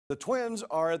The Twins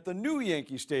are at the new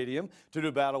Yankee Stadium to do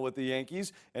battle with the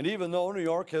Yankees, and even though New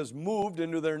York has moved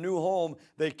into their new home,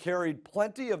 they carried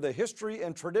plenty of the history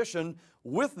and tradition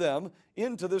with them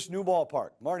into this new ballpark.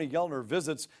 Marney Gellner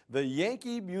visits the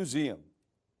Yankee Museum.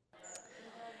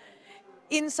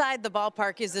 Inside the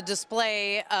ballpark is a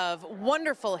display of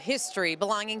wonderful history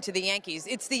belonging to the Yankees.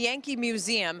 It's the Yankee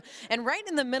Museum, and right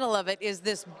in the middle of it is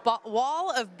this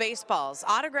wall of baseballs,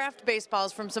 autographed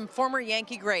baseballs from some former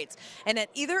Yankee greats. And at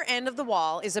either end of the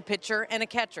wall is a pitcher and a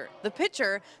catcher. The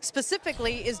pitcher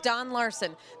specifically is Don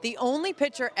Larsen, the only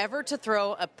pitcher ever to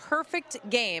throw a perfect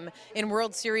game in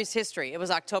World Series history. It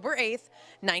was October 8th,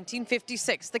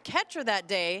 1956. The catcher that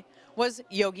day was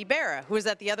Yogi Berra, who is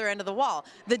at the other end of the wall.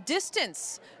 The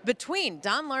distance between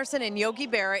Don Larsen and Yogi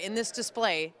Berra in this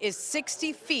display is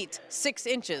 60 feet 6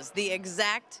 inches, the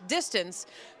exact distance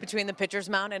between the pitcher's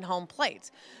mound and home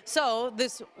plate. So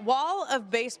this wall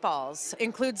of baseballs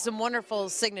includes some wonderful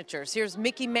signatures. Here's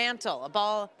Mickey Mantle, a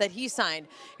ball that he signed.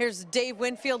 Here's Dave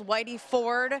Winfield, Whitey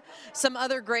Ford, some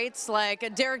other greats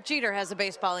like Derek Jeter has a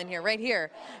baseball in here, right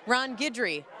here. Ron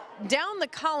Guidry. Down the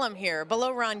column here,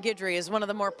 below Ron Guidry, is one of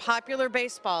the more popular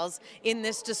baseballs in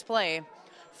this display.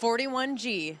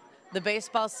 41G, the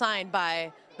baseball signed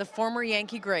by the former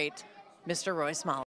Yankee great, Mr. Roy Smalley.